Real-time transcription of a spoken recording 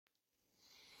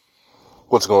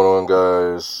What's going on,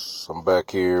 guys? I'm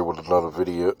back here with another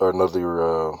video, or another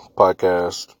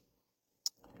podcast.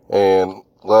 And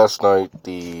last night,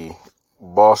 the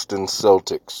Boston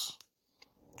Celtics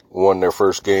won their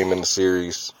first game in the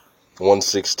series,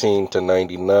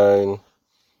 116-99.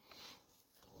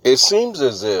 It seems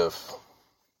as if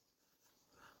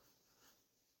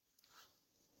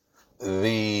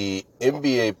the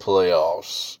NBA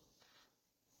playoffs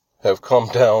have come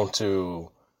down to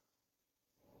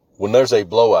when there's a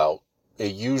blowout,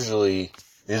 it usually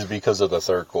is because of the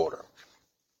third quarter.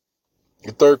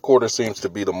 The third quarter seems to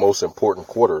be the most important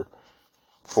quarter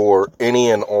for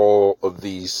any and all of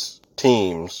these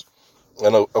teams.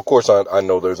 And of course, I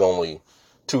know there's only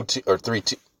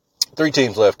three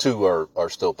teams left. Two are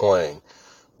still playing.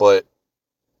 But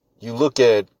you look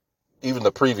at even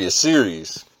the previous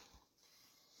series,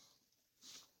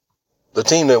 the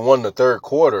team that won the third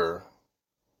quarter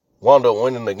wound up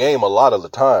winning the game a lot of the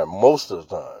time, most of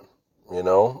the time, and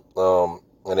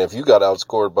if you got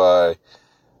outscored by,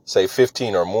 say,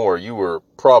 15 or more, you were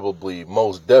probably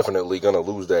most definitely going to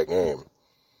lose that game.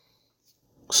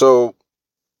 So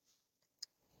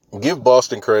give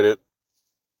Boston credit,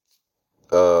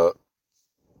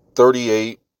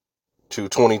 38-23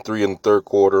 in the third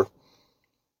quarter.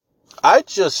 I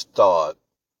just thought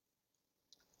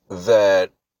that,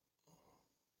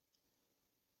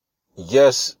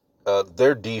 yes,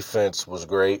 their defense was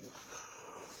great,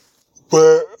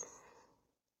 but,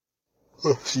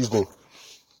 excuse me,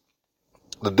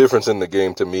 the difference in the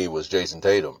game to me was Jason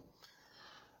Tatum.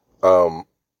 The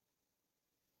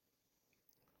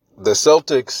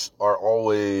Celtics are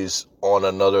always on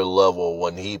another level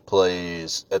when he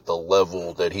plays at the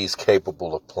level that he's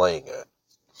capable of playing at.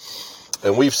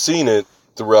 And we've seen it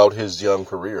throughout his young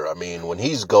career. I mean, when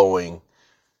he's going,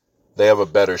 they have a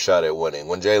better shot at winning.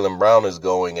 When Jaylen Brown is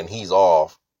going and he's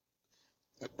off,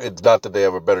 it's not that they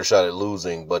have a better shot at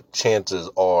losing, but chances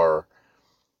are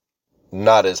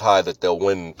not as high that they'll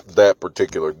win that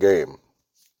particular game.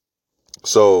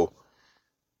 So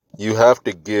you have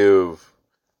to give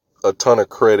a ton of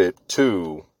credit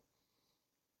to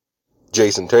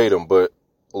Jason Tatum. But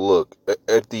look,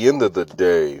 at the end of the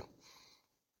day,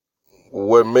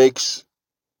 what makes,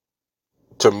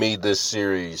 to me, this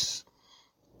series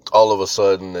all of a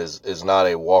sudden is not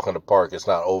a walk in the park, it's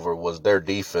not over, was their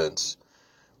defense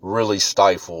really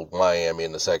stifled Miami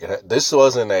in the second half. This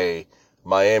wasn't a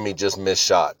Miami just missed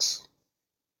shots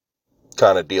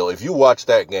kind of deal. If you watch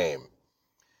that game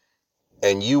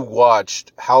and you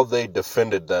watched how they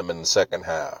defended them in the second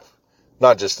half,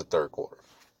 not just the third quarter,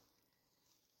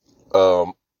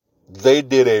 they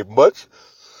did a much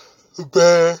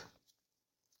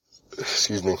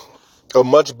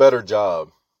better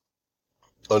job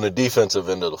on the defensive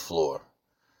end of the floor.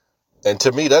 And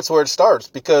to me, that's where it starts,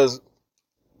 because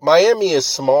Miami is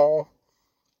small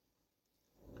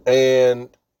and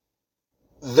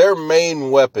their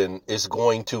main weapon is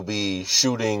going to be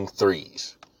shooting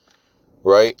threes,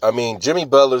 right? I mean, Jimmy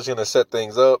Butler's going to set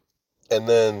things up, and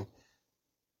then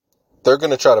they're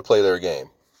going to try to play their game.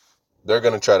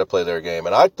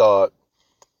 And I thought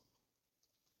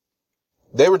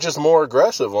they were just more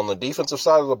aggressive on the defensive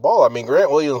side of the ball. I mean,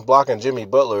 Grant Williams blocking Jimmy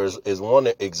Butler is one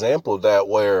example of that,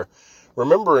 where,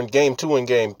 remember in game 2 and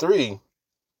game 3,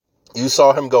 you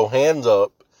saw him go hands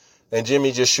up and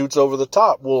Jimmy just shoots over the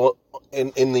top. Well,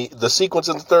 in the sequence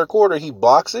in the third quarter, he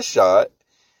blocks his shot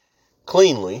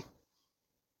cleanly.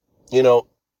 They're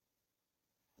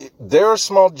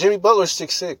small. Jimmy Butler's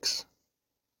 6'6",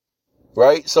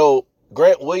 right? So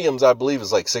Grant Williams, I believe,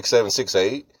 is like 6'7",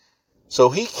 6'8". So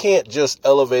he can't just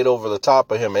elevate over the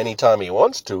top of him anytime he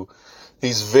wants to.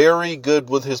 He's very good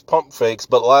with his pump fakes,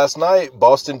 but last night,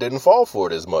 Boston didn't fall for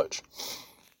it as much.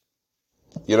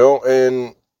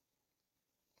 And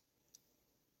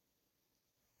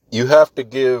you have to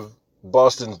give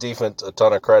Boston's defense a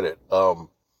ton of credit.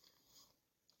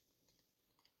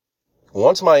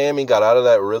 Once Miami got out of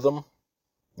that rhythm,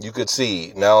 you could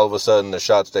see now all of a sudden the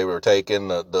shots they were taking,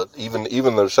 even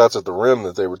the shots at the rim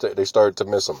that they started to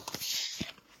miss them.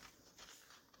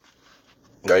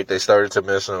 Right, they started to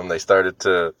miss them. They started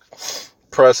to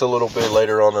press a little bit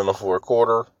later on in the fourth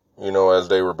quarter, as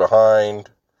they were behind.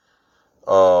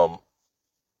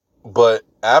 But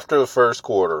after the first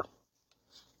quarter,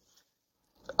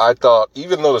 I thought,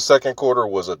 even though the second quarter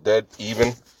was a dead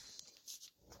even,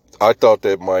 I thought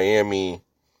that Miami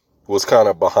was kind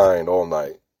of behind all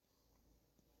night.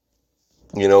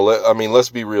 Let's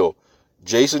be real.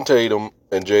 Jason Tatum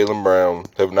and Jaylen Brown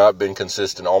have not been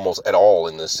consistent almost at all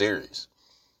in this series.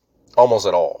 Almost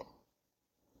at all.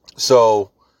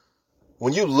 So,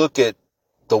 when you look at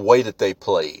the way that they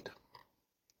played,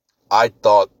 I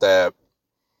thought that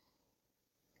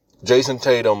Jason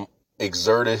Tatum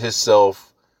exerted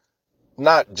himself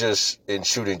not just in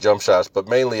shooting jump shots, but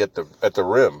mainly at the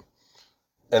rim.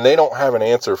 And they don't have an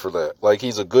answer for that. Like,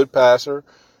 he's a good passer.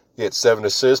 He had 7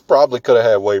 assists. Probably could have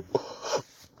had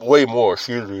way more,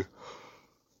 excuse me.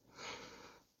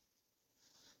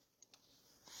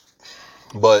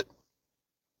 But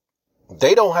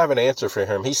they don't have an answer for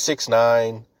him. He's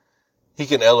 6'9". He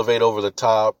can elevate over the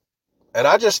top. And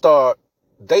I just thought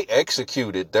they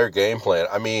executed their game plan.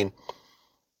 I mean,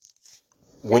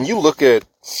 when you look at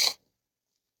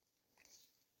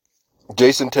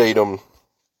Jason Tatum,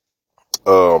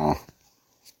 and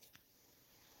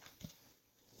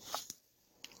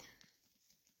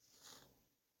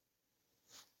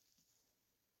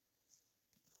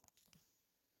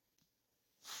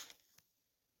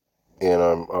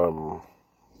I'm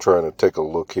trying to take a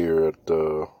look here at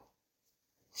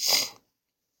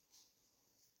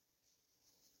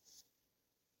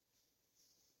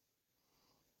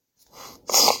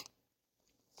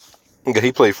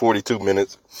he played 42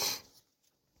 minutes.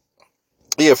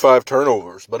 He had 5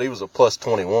 turnovers, but he was a plus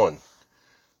 21.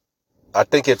 I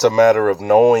think it's a matter of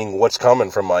knowing what's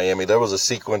coming from Miami. There was a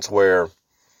sequence where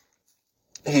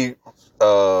he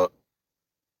ran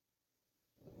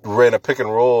a pick and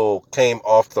roll, came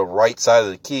off the right side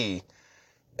of the key,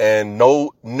 and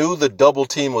knew the double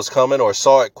team was coming or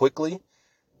saw it quickly,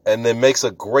 and then makes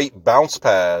a great bounce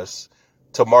pass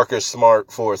to Marcus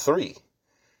Smart for a 3.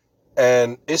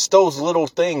 And it's those little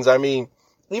things. I mean,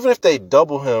 even if they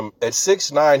double him at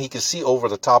 6'9", he can see over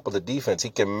the top of the defense. He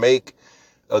can make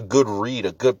a good read,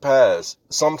 a good pass.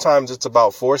 Sometimes it's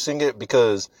about forcing it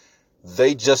because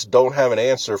they just don't have an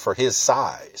answer for his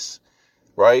size,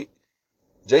 right?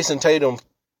 Jason Tatum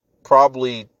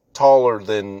probably taller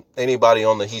than anybody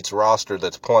on the Heat's roster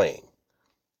that's playing.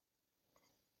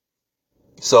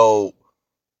 So,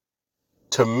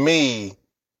 to me,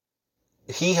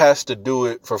 he has to do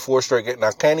it for 4 straight games.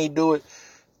 Now, can he do it?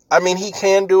 I mean, he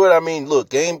can do it. I mean, look,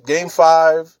 game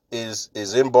 5 is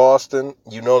in Boston.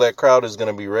 You know that crowd is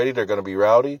going to be ready. They're going to be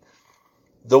rowdy.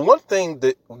 The one thing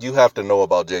that you have to know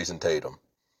about Jason Tatum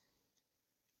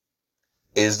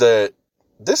is that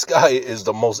this guy is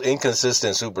the most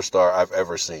inconsistent superstar I've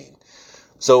ever seen.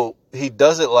 So he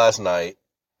does it last night.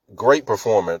 Great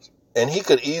performance. And he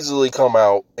could easily come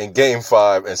out in game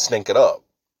 5 and stink it up.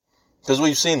 Because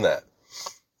we've seen that.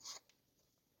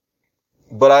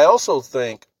 But I also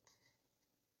think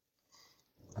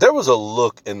there was a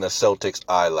look in the Celtics'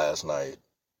 eye last night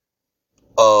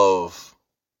of,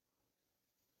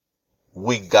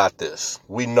 we got this.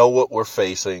 We know what we're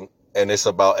facing, and it's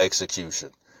about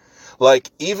execution. Like,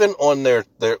 even on their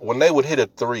when they would hit a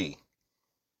 3,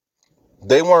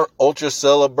 they weren't ultra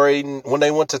celebrating when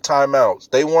they went to timeouts.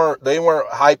 They weren't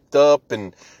hyped up,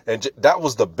 and that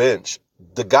was the bench.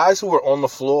 The guys who were on the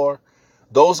floor,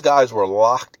 those guys were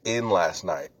locked in last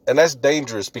night. And that's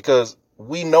dangerous because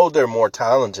we know they're more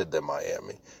talented than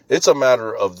Miami. It's a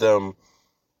matter of them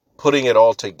putting it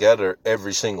all together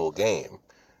every single game.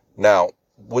 Now,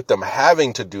 with them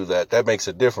having to do that, that makes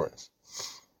a difference,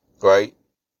 right?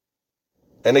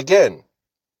 And again,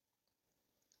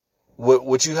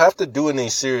 what you have to do in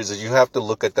these series is you have to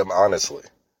look at them honestly,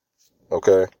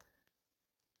 okay?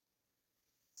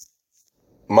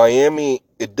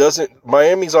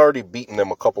 Miami's already beaten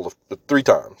them 3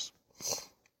 times.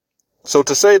 So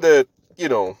to say that,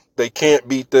 they can't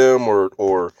beat them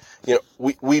or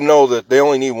we know that they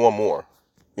only need one more.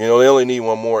 They only need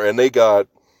one more, and they got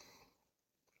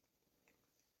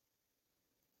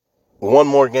one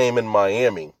more game in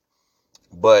Miami,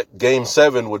 but game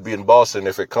 7 would be in Boston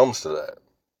if it comes to that,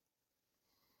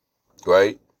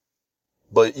 right?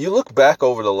 But you look back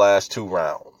over the last 2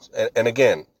 rounds, and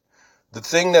again,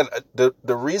 the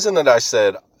reason that I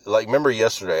said, like, remember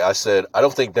yesterday, I said, I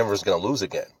don't think Denver's going to lose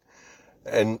again.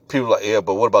 And people are like, yeah,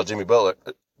 but what about Jimmy Butler?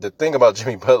 The thing about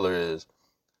Jimmy Butler is,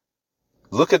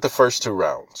 look at the first 2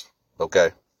 rounds,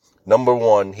 okay? Number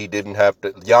 1, he didn't have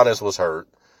to, Giannis was hurt.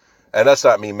 And that's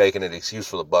not me making an excuse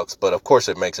for the Bucks, but of course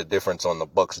it makes a difference on the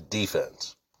Bucks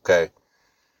defense, okay?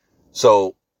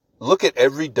 So, look at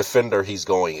every defender he's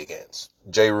going against.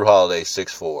 Jrue Holiday,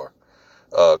 6'4".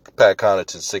 Pat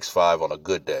Connaughton, 6'5" on a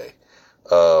good day.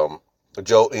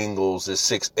 Joe Ingles is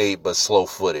 6'8", but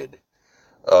slow-footed.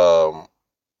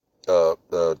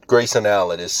 Grayson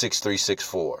Allen is 6'3",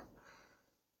 6'4".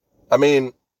 I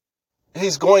mean,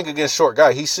 he's going against short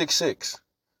guy. He's 6'6".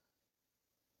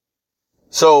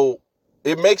 So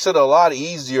it makes it a lot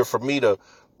easier for me to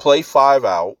play 5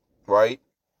 out, right?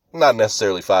 Not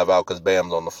necessarily 5 out because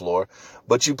Bam's on the floor,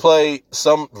 but you play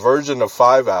some version of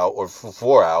 5 out or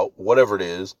 4 out, whatever it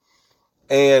is.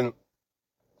 And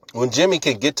when Jimmy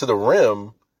can get to the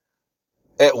rim,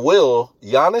 at will.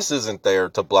 Giannis isn't there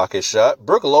to block his shot.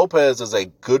 Brook Lopez is a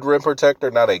good rim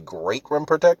protector, not a great rim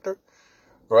protector,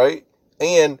 right?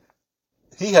 And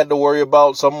he had to worry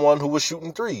about someone who was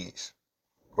shooting threes,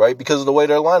 right? Because of the way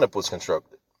their lineup was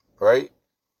constructed, right?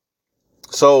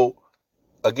 So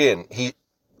again,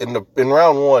 in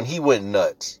round one, he went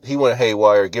nuts. He went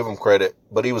haywire, give him credit,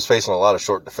 but he was facing a lot of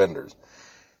short defenders.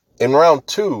 In round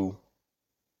two,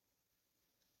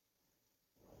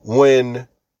 when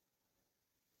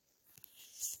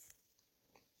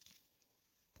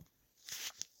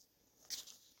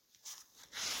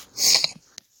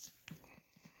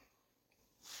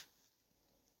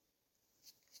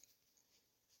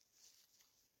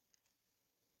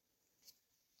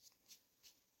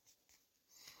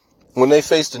they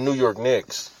faced the New York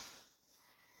Knicks,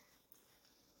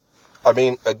 I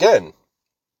mean, again,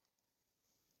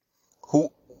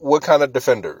 what kind of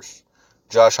defenders?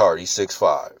 Josh Hart, he's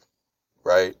 6'5",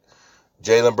 right?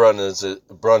 Jalen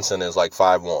Brunson is like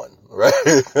 5'1", right?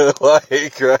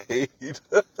 Like, right?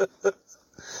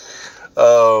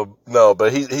 No,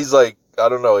 but he's like, I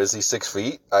don't know, is he 6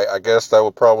 feet? I guess that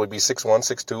would probably be 6'1",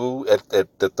 6'2"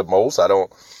 at the most. I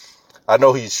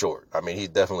know he's short. I mean, he's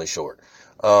definitely short.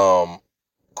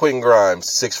 Quentin Grimes,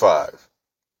 6'5".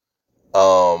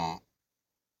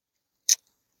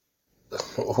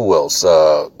 Who else?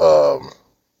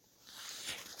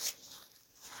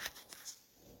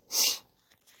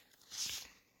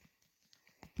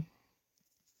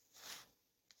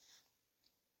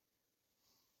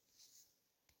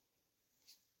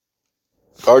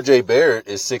 RJ Barrett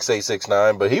is 6'8",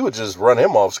 6'9", but he would just run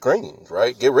him off screens,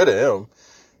 right? Get rid of him.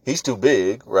 He's too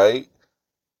big, right?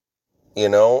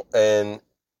 And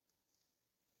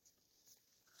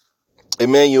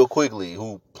Emmanuel Quigley,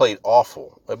 who played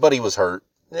awful, but he was hurt.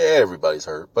 Yeah, everybody's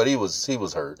hurt, but he was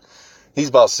hurt. He's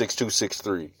about 6'2",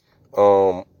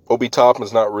 6'3". Obi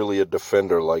Toppin's not really a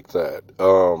defender like that.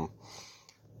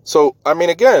 So, I mean,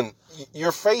 again,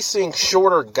 you're facing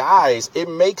shorter guys. It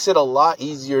makes it a lot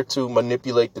easier to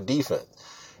manipulate the defense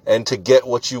and to get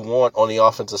what you want on the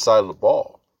offensive side of the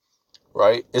ball,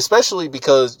 right? Especially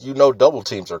because double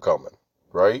teams are coming,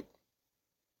 right?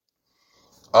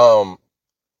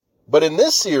 But in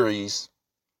this series,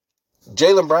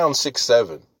 Jaylen Brown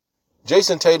 6'7",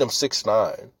 Jason Tatum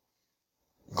 6'9",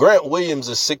 Grant Williams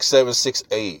is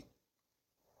 6'7",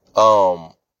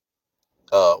 6'8".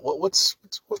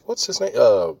 What's his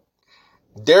name?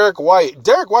 Derek White.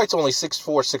 Derek White's only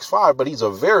 6'4", 6'5", but he's a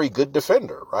very good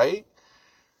defender, right?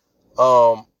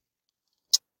 What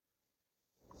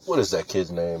is that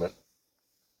kid's name?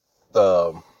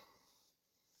 Bronson.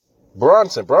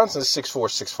 Bronson's 6'4",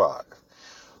 6'5".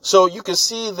 So you can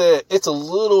see that it's a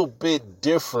little bit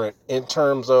different in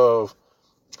terms of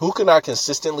who can I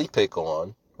consistently pick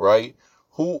on, right?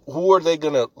 Who are they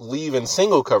going to leave in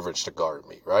single coverage to guard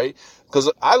me, right?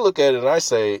 Because I look at it and I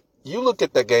say, you look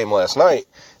at that game last night,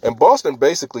 and Boston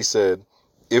basically said,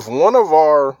 if one of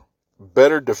our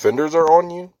better defenders are on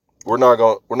you, we're not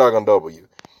going to double you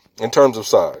in terms of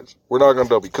size. We're not going to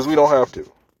double you because we don't have to.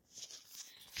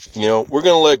 We're going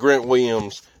to let Grant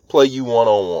Williams play you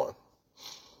one-on-one,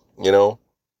 and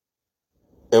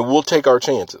we'll take our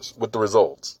chances with the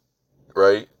results,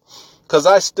 right? Because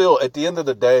at the end of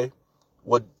the day,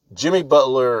 Jimmy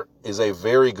Butler is a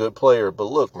very good player, but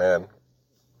look, man,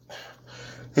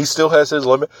 he still has his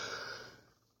limit.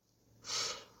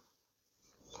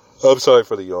 I'm sorry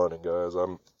for the yawning, guys.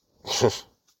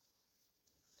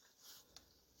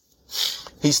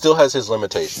 He still has his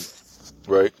limitations,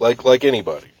 right? Like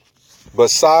anybody. But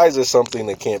size is something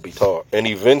that can't be taught. And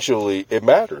eventually it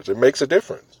matters. It makes a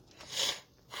difference.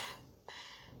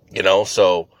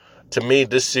 So to me,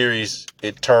 this series,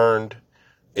 it turned,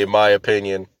 in my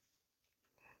opinion,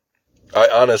 I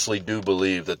honestly do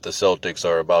believe that the Celtics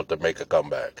are about to make a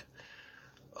comeback.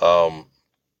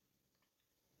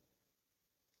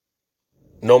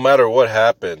 No matter what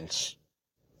happens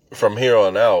from here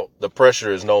on out, the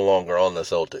pressure is no longer on the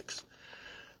Celtics,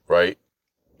 right?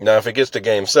 Now, if it gets to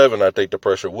Game 7, I think the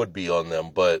pressure would be on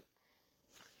them, but,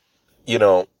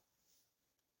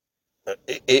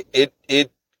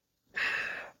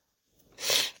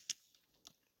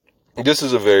 this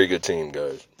is a very good team,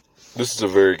 guys. This is a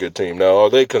very good team. Now,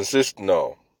 are they consistent?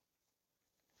 No.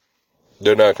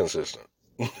 They're not consistent.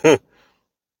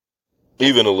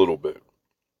 Even a little bit.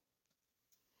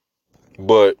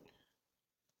 But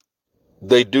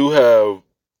they do have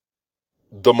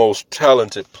the most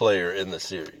talented player in the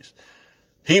series.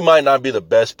 He might not be the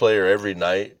best player every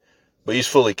night, but he's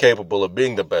fully capable of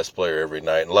being the best player every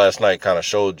night. And last night kind of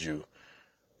showed you,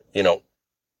 he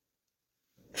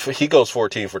goes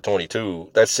 14 for 22.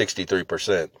 That's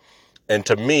 63%. And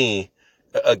to me,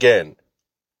 Again,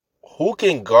 who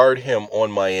can guard him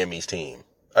on Miami's team?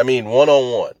 I mean,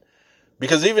 one-on-one.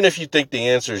 Because even if you think the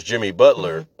answer is Jimmy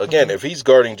Butler, again, if he's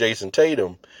guarding Jason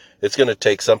Tatum, it's going to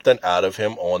take something out of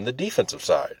him on the defensive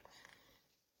side.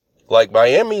 Like,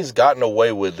 Miami's gotten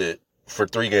away with it for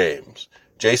 3 games.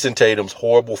 Jason Tatum's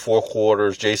horrible 4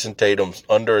 quarters. Jason Tatum's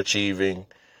underachieving.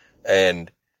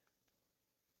 And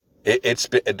it's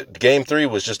been, game 3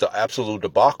 was just an absolute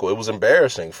debacle. It was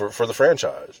embarrassing for the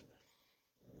franchise.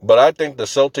 But I think the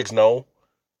Celtics know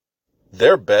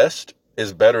their best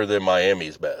is better than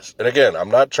Miami's best. And again, I'm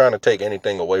not trying to take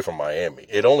anything away from Miami.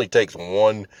 It only takes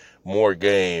one more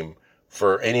game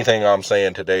for anything I'm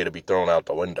saying today to be thrown out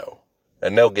the window.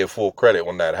 And they'll get full credit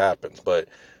when that happens. But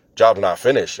job's not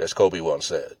finished, as Kobe once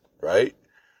said, right?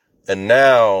 And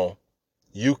now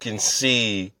you can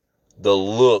see the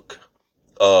look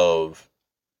of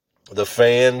the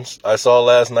fans I saw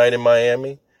last night in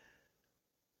Miami.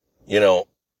 You know,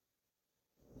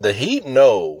 the Heat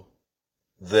know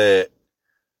that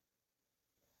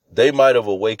they might have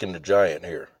awakened the giant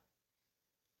here.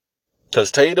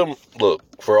 Because Tatum,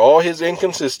 look, for all his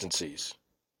inconsistencies,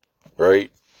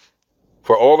 right?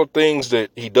 For all the things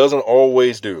that he doesn't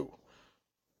always do.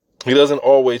 He doesn't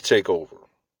always take over.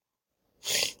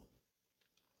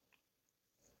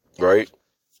 Right?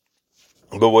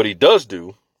 But what he does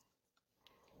do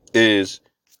is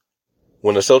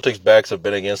when the Celtics' backs have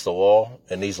been against the wall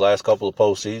in these last couple of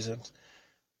postseasons,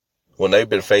 when they've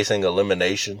been facing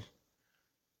elimination,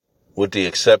 with the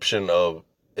exception of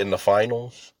in the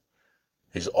finals,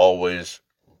 he's always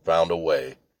found a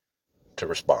way to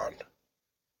respond.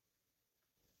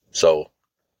 So,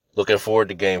 looking forward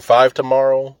to Game 5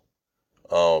 tomorrow.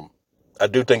 I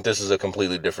do think this is a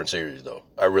completely different series, though.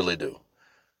 I really do.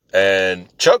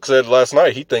 And Chuck said last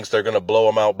night he thinks they're going to blow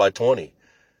them out by 20.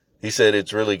 He said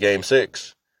it's really Game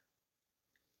 6.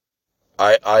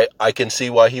 I can see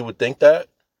why he would think that.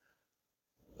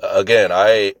 Again,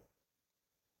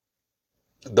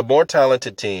 the more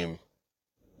talented team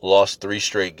lost 3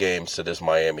 straight games to this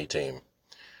Miami team.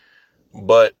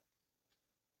 But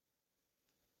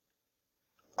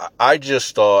I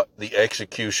just thought the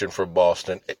execution for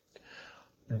Boston,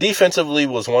 defensively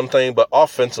was one thing, but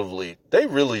offensively, they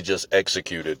really just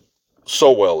executed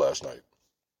so well last night.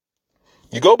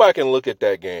 You go back and look at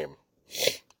that game.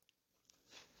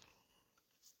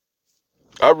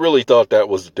 I really thought that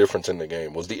was the difference in the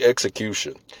game, was the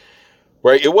execution.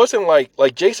 Right? It wasn't like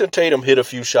Jason Tatum hit a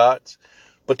few shots,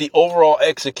 but the overall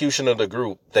execution of the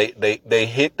group, they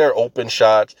hit their open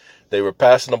shots. They were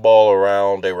passing the ball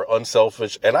around. They were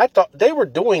unselfish. And I thought they were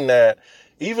doing that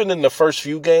even in the first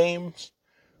few games.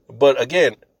 But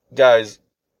again, guys,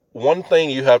 one thing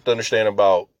you have to understand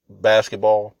about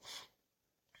basketball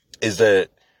is that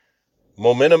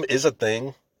momentum is a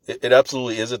thing. It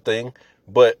absolutely is a thing.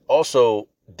 But also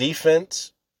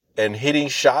defense and hitting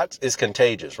shots is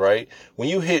contagious, right? When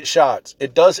you hit shots,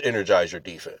 it does energize your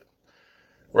defense.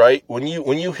 Right? When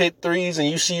you hit threes and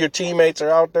you see your teammates are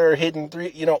out there hitting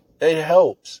three, it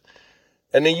helps.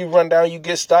 And then you run down, you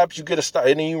get stops, you get a stop,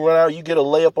 and then you run out, you get a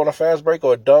layup on a fast break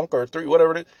or a dunk or a 3,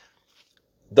 whatever it is.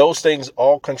 Those things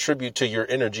all contribute to your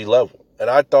energy level. And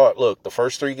I thought, look, the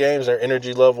first 3 games, their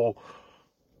energy level,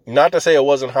 not to say it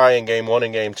wasn't high in Game 1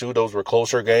 and Game 2, those were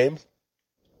closer games.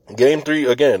 Game 3,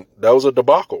 again, that was a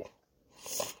debacle.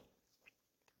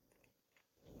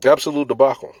 Absolute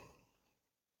debacle.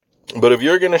 But if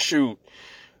you're going to shoot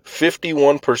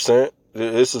 51%,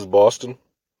 this is Boston,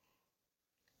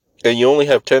 and you only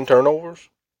have 10 turnovers,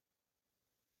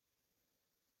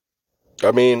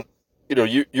 I mean, you're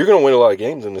going to win a lot of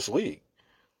games in this league,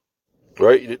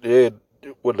 right?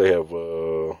 What do they have?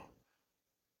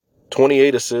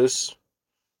 28 assists,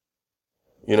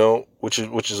 which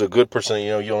is a good percent.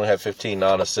 You only have 15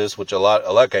 non-assists, which a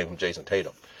lot came from Jason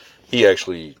Tatum. He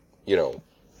actually,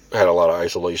 had a lot of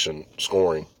isolation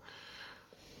scoring.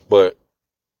 But,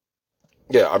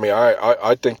 yeah, I mean,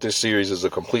 I think this series is a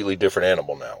completely different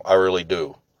animal now. I really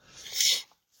do.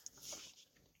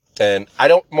 And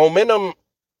momentum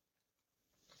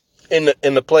in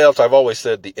the playoffs, I've always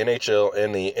said the NHL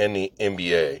and the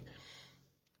NBA,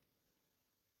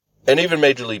 and even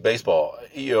Major League Baseball,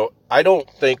 I don't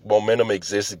think momentum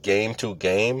exists game to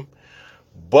game.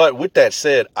 But with that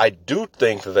said, I do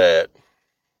think that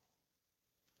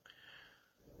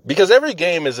because every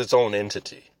game is its own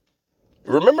entity.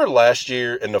 Remember last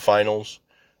year in the finals,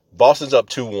 Boston's up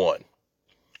 2-1.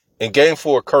 In Game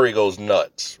 4, Curry goes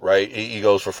nuts, right? He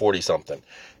goes for 40-something.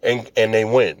 And they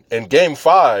win. In Game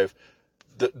 5,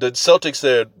 the Celtics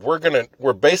said,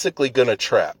 we're basically going to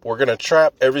trap. We're going to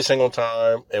trap every single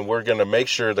time, and we're going to make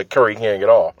sure that Curry can't get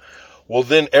off. Well,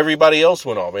 then everybody else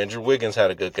went off. Andrew Wiggins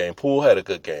had a good game. Poole had a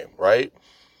good game, right?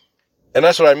 And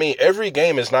that's what I mean. Every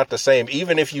game is not the same,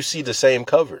 even if you see the same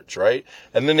coverage, right?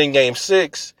 And then in game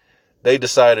 6, they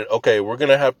decided, okay, we're going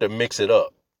to have to mix it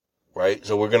up, right?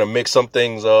 So we're going to mix some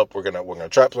things up. We're going to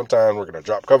trap sometimes. We're going to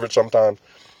drop coverage sometimes.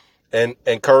 And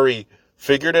Curry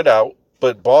figured it out,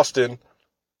 but Boston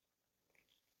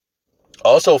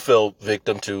also fell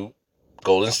victim to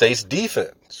Golden State's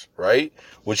defense, right?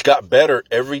 Which got better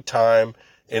every time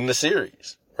in the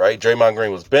series, right? Draymond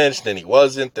Green was benched, then he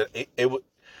wasn't.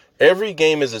 Every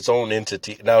game is its own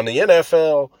entity. Now in the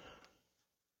NFL,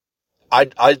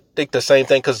 I think the same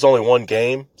thing because it's only one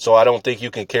game, so I don't think you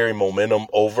can carry momentum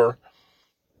over.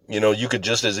 You could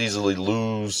just as easily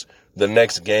lose the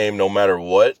next game no matter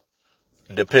what,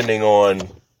 depending on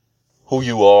who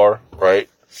you are, right?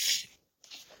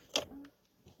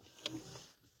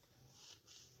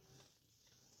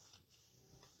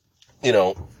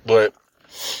 But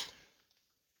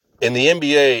in the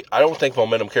NBA, I don't think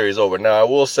momentum carries over. Now, I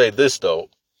will say this, though.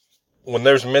 When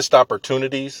there's missed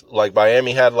opportunities like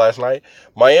Miami had last night,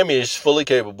 Miami is fully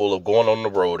capable of going on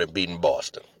the road and beating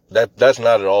Boston. That's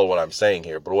not at all what I'm saying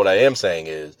here. But what I am saying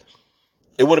is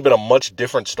it would have been a much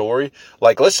different story.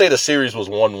 Like, let's say the series was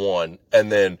 1-1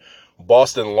 and then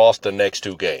Boston lost the next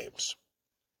 2 games.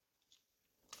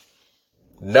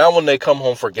 Now when they come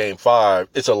home for game 5,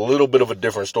 it's a little bit of a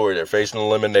different story. They're facing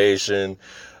elimination.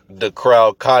 The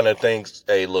crowd kind of thinks,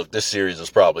 hey, look, this series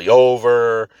is probably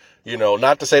over.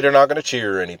 Not to say they're not going to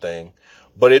cheer or anything,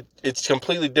 but it's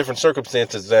completely different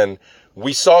circumstances than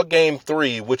we saw game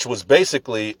 3, which was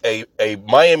basically a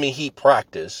Miami Heat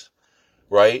practice,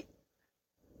 right?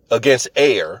 Against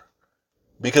air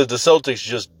because the Celtics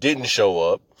just didn't show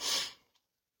up.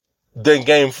 Then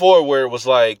game 4 where it was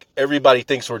like everybody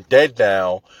thinks we're dead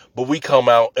now, but we come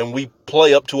out and we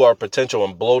play up to our potential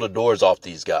and blow the doors off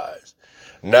these guys.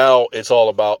 Now it's all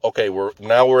about, okay,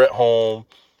 we're at home.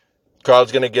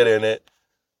 Crowd's going to get in it.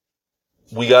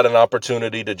 We got an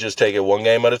opportunity to just take it one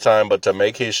game at a time, but to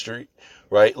make history,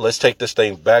 right? Let's take this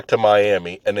thing back to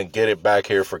Miami and then get it back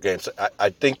here for games. I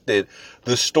think that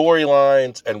the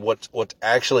storylines and what's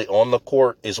actually on the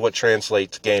court is what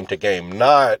translates game to game,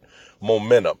 not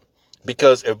momentum.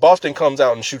 Because if Boston comes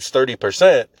out and shoots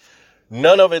 30%,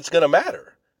 none of it's going to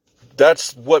matter.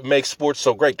 That's what makes sports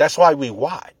so great. That's why we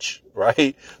watch,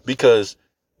 right? Because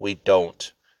we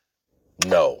don't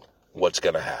know what's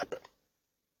going to happen.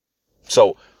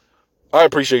 So I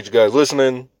appreciate you guys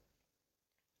listening.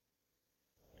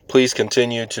 Please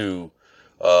continue to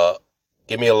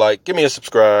give me a like, give me a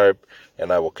subscribe,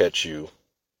 and I will catch you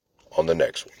on the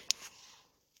next one.